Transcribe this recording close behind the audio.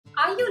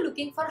Are you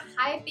looking for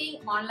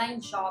high-paying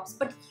online jobs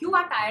but you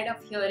are tired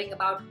of hearing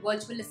about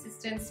virtual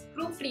assistants,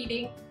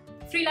 proofreading,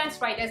 freelance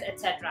writers,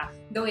 etc.?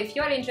 Though if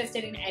you are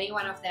interested in any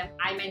one of them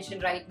I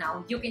mentioned right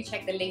now, you can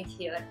check the link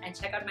here and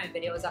check out my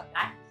videos of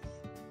that.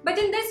 But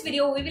in this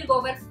video, we will go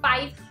over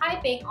 5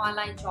 high-paying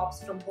online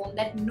jobs from home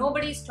that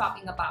nobody is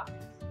talking about.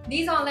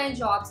 These online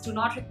jobs do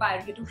not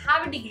require you to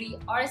have a degree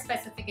or a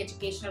specific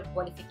educational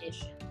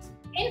qualification.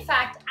 In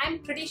fact, I'm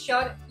pretty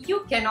sure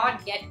you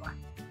cannot get one.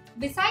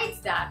 Besides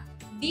that,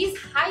 these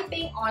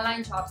high-paying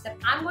online jobs that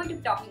I'm going to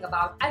be talking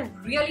about are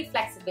really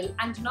flexible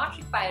and do not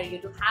require you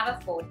to have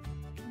a phone,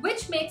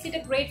 which makes it a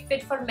great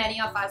fit for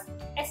many of us,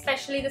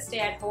 especially the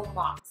stay-at-home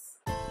moms.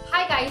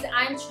 Hi guys,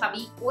 I'm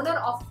Chavi, owner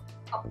of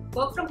a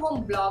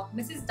work-from-home blog,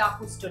 Mrs.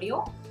 Daku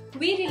Studio.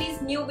 We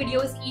release new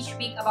videos each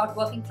week about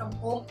working from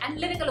home and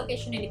living a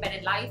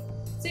location-independent life.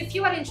 So if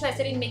you are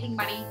interested in making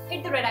money,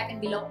 hit the red icon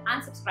below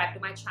and subscribe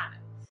to my channel.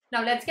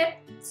 Now let's get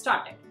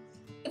started.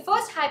 The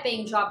first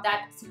high-paying job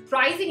that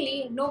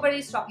surprisingly nobody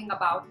is talking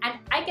about and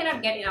I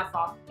cannot get enough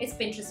of is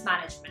Pinterest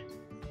management.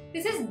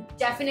 This is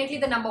definitely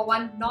the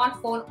 #1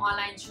 non-phone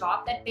online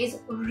job that pays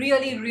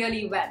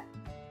really well.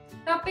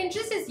 Now,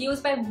 Pinterest is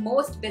used by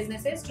most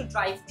businesses to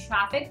drive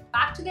traffic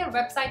back to their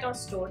website or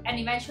store and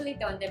eventually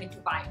turn them into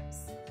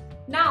buyers.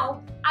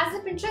 Now, as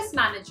a Pinterest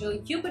manager,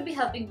 you could be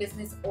helping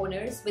business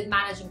owners with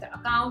managing their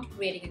account,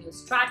 creating a new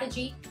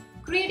strategy,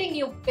 creating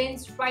new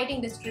pins,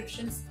 writing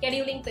descriptions,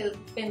 scheduling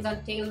pins on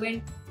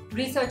Tailwind,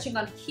 researching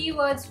on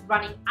keywords,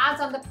 running ads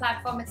on the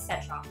platform,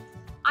 etc.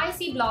 I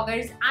see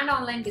bloggers and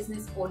online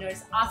business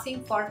owners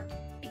asking for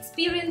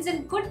experienced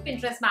and good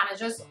Pinterest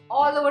managers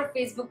all over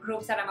Facebook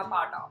groups that I'm a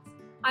part of.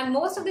 And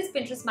most of these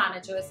Pinterest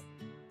managers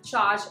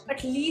charge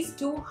at least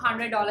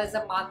 $200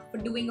 a month for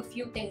doing a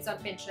few things on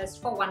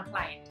Pinterest for one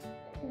client.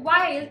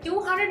 While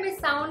 $200 may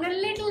sound a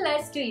little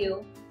less to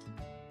you,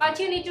 but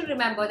you need to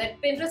remember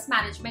that Pinterest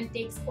management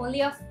takes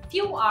only a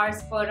few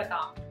hours per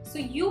account. So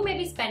you may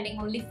be spending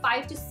only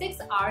 5 to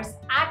 6 hours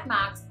at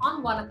max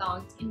on one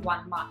account in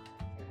 1 month.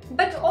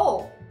 But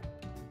oh,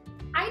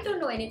 I don't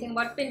know anything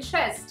about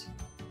Pinterest.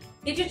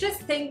 Did you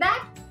just think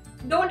that?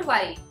 Don't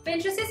worry,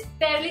 Pinterest is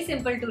fairly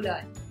simple to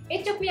learn.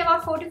 It took me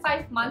about 4 to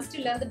 5 months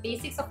to learn the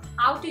basics of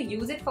how to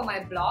use it for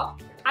my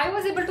blog. I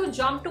was able to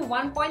jump to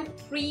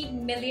 1.3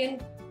 million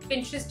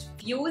Pinterest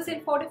views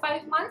in 4 to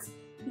 5 months.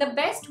 The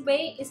best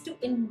way is to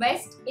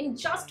invest in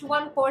just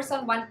one course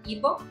on one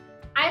ebook.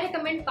 I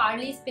recommend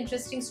Carly's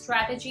Pinteresting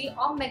Strategy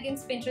or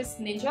Megan's Pinterest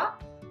Ninja.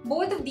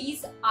 Both of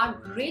these are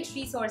great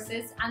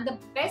resources, and the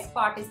best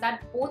part is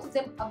that both of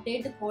them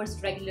update the course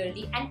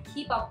regularly and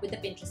keep up with the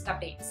Pinterest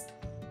updates.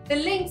 The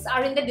links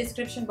are in the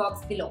description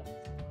box below.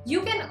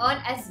 You can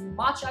earn as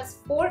much as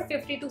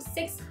 $450 to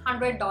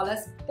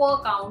 $600 per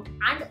account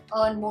and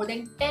earn more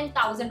than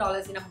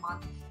 $10,000 in a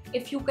month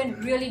if you can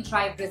really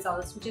drive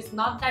results, which is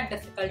not that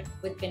difficult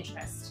with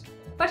Pinterest.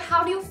 But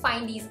how do you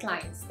find these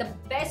clients? The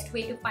best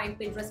way to find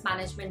Pinterest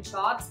management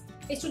jobs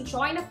is to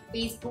join a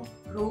Facebook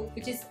group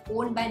which is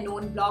owned by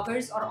known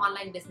bloggers or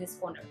online business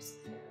owners.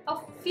 A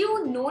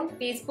few known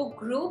Facebook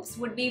groups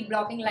would be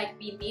Blogging Like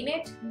We Mean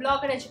It,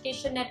 Blogger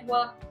Education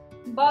Network,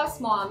 Boss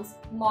Moms,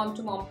 Mom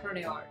to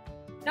Mompreneur.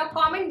 Now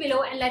comment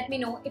below and let me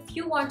know if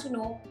you want to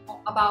know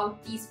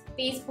about these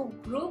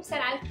Facebook groups,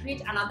 and I'll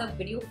create another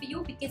video for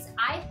you because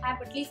I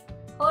have at least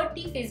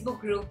 30 Facebook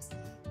groups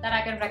that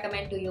I can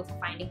recommend to you for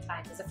finding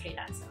clients as a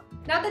freelancer.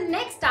 Now the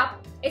next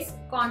up is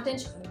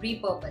content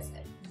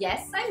repurposing.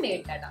 Yes, I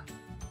made that up.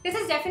 This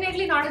is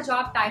definitely not a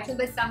job title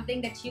but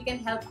something that you can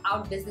help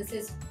out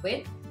businesses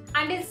with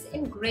and is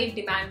in great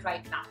demand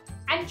right now.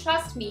 And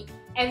trust me,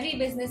 every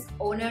business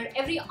owner,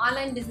 every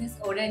online business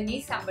owner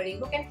needs somebody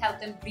who can help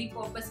them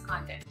repurpose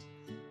content.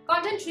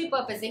 Content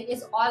repurposing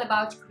is all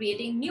about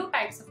creating new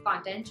types of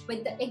content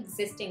with the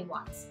existing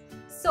ones.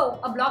 So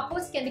a blog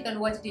post can be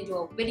converted into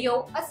a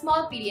video, a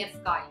small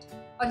PDF guide,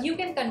 or you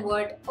can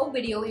convert a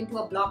video into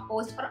a blog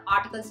post or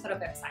articles for a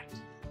website.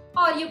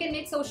 Or you can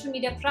make social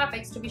media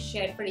graphics to be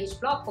shared for each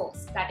blog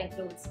post. That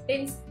includes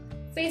pins,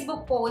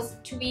 Facebook posts,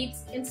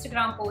 tweets,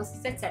 Instagram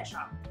posts,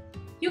 etc.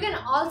 You can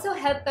also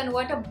help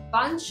convert a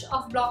bunch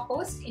of blog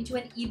posts into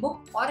an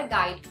ebook or a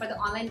guide for the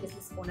online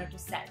business owner to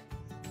sell.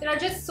 There are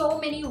just so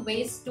many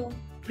ways to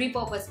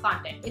repurpose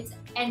content. It's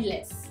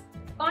endless.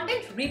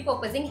 Content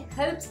repurposing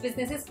helps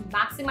businesses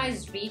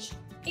maximize reach,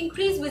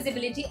 increase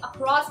visibility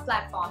across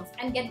platforms,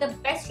 and get the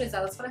best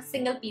results for a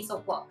single piece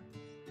of work.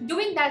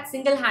 Doing that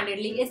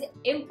single-handedly is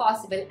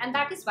impossible, and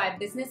that is why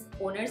business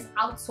owners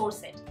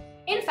outsource it.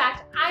 In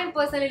fact, I am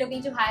personally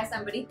looking to hire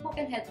somebody who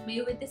can help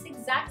me with this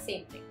exact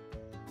same thing.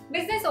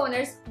 Business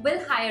owners will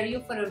hire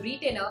you for a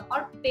retainer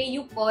or pay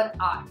you per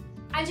hour,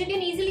 and you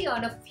can easily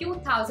earn a few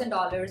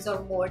 $1,000s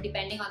or more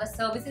depending on the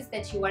services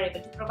that you are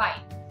able to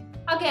provide.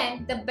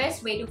 Again, the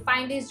best way to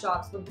find these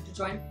jobs would be to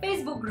join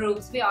Facebook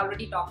groups we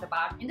already talked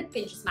about in the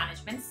Pinterest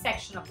management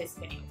section of this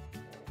video.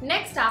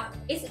 Next up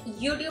is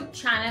YouTube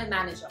Channel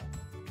Manager.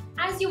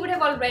 As you would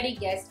have already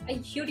guessed, a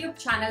YouTube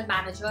Channel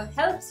Manager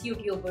helps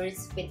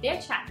YouTubers with their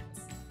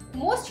channels.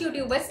 Most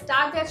YouTubers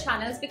start their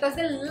channels because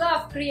they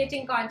love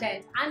creating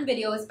content and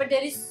videos, but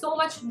there is so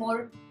much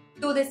more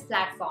to this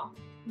platform.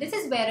 This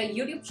is where a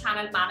YouTube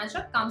channel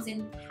manager comes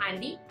in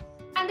handy,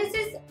 and this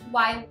is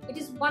why it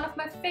is one of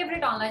my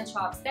favorite online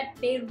jobs that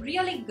pay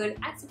really good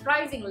and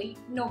surprisingly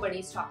nobody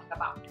is talking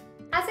about.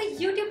 As a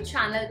YouTube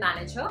channel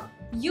manager,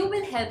 you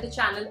will help the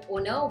channel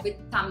owner with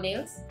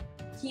thumbnails,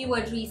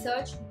 keyword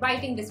research,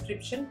 writing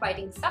description,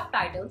 writing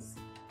subtitles,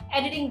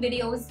 editing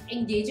videos,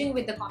 engaging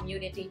with the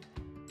community,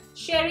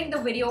 sharing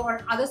the video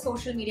on other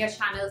social media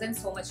channels, and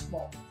so much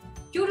more.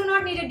 You do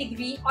not need a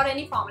degree or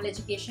any formal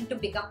education to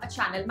become a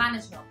channel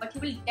manager, but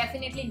you will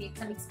definitely need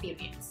some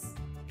experience.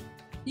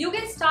 You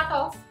can start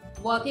off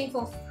working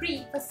for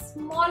free for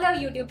smaller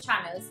YouTube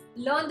channels,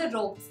 learn the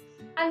ropes,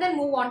 and then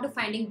move on to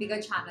finding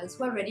bigger channels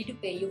who are ready to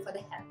pay you for the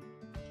help.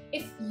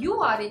 If you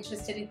are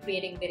interested in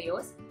creating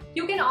videos,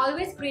 you can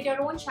always create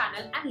your own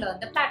channel and learn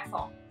the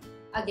platform.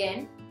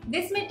 Again,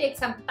 this may take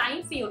some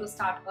time for you to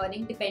start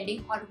earning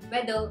depending on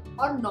whether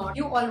or not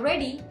you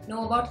already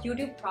know about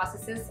YouTube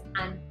processes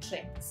and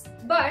tricks.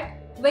 But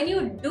when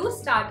you do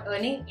start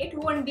earning, it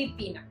won't be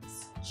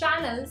peanuts.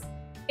 Channels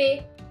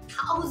pay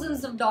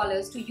thousands of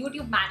dollars to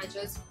YouTube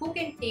managers who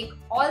can take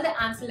all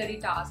the ancillary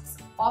tasks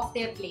off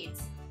their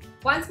plates.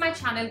 Once my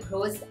channel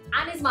grows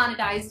and is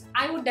monetized,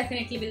 I would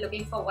definitely be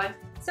looking for one.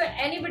 So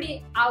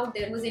anybody out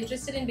there who's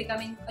interested in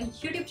becoming a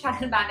YouTube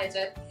channel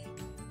manager,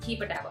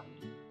 keep it ever.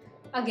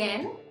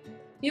 Again,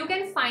 you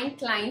can find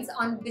clients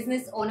on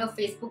business owner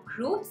Facebook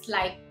groups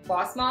like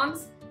Boss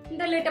Moms,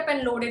 the Lit Up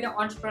and Loaded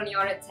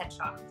Entrepreneur,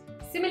 etc.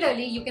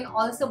 Similarly, you can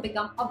also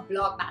become a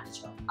blog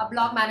manager. A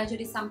blog manager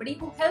is somebody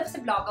who helps a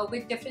blogger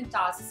with different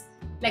tasks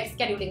like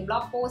scheduling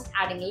blog posts,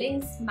 adding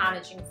links,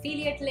 managing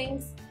affiliate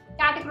links,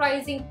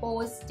 categorizing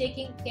posts,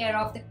 taking care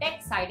of the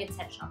tech side,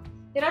 etc.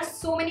 There are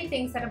so many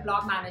things that a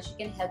blog manager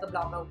can help a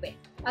blogger with.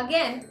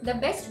 Again, the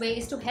best way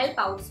is to help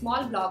out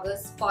small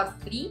bloggers for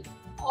free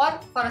or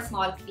for a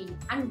small fee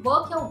and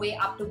work your way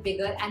up to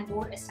bigger and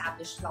more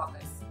established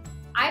bloggers.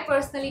 I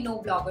personally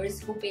know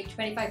bloggers who pay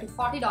 $25 to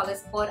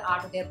 $40 per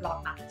hour to their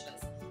blog managers.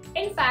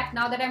 In fact,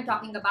 now that I'm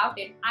talking about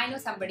it, I know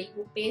somebody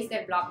who pays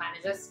their blog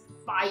managers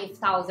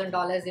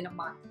 $5,000 in a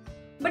month.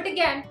 But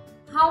again,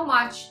 how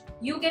much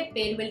you get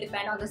paid will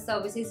depend on the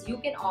services you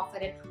can offer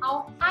and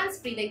how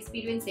hands-free the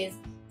experience is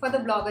for the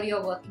blogger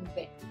you're working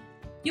with.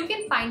 You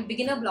can find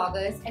beginner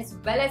bloggers as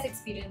well as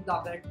experienced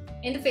bloggers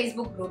in the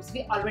Facebook groups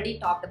we already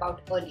talked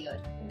about earlier.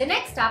 The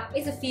next up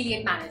is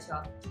affiliate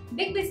manager.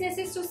 Big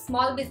businesses to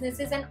small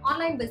businesses and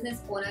online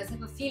business owners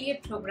have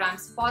affiliate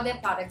programs for their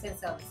products and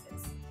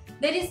services.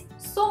 There is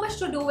so much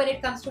to do when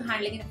it comes to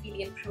handling an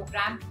affiliate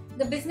program.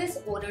 The business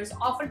owners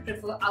often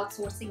prefer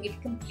outsourcing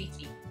it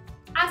completely.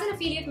 As an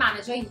affiliate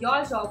manager,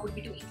 your job would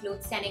be to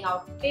include sending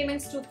out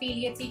payments to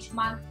affiliates each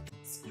month,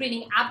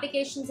 screening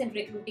applications and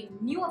recruiting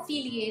new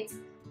affiliates,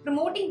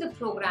 promoting the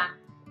program,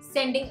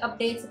 sending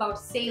updates about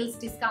sales,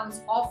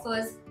 discounts,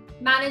 offers,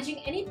 managing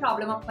any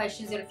problem or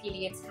questions your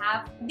affiliates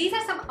have. These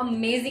are some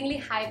amazingly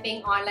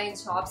high-paying online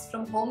jobs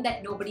from home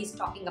that nobody's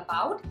talking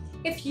about.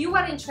 If you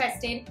are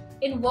interested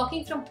in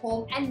working from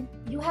home and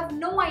you have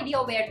no idea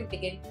where to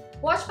begin,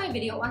 watch my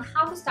video on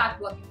how to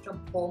start working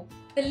from home.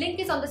 The link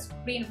is on the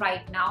screen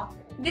right now.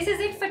 This is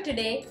it for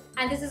today,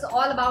 and this is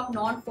all about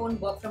non-phone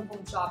work from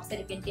home jobs that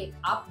you can take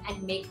up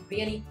and make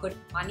really good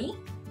money.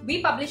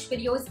 We publish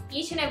videos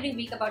each and every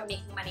week about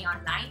making money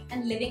online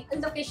and living a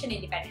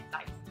location-independent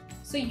life.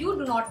 So you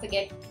do not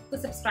forget to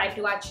subscribe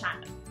to our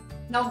channel.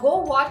 Now go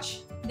watch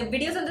the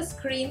videos on the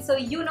screen so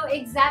you know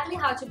exactly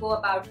how to go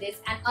about this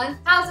and earn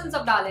thousands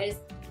of dollars.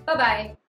 Bye-bye.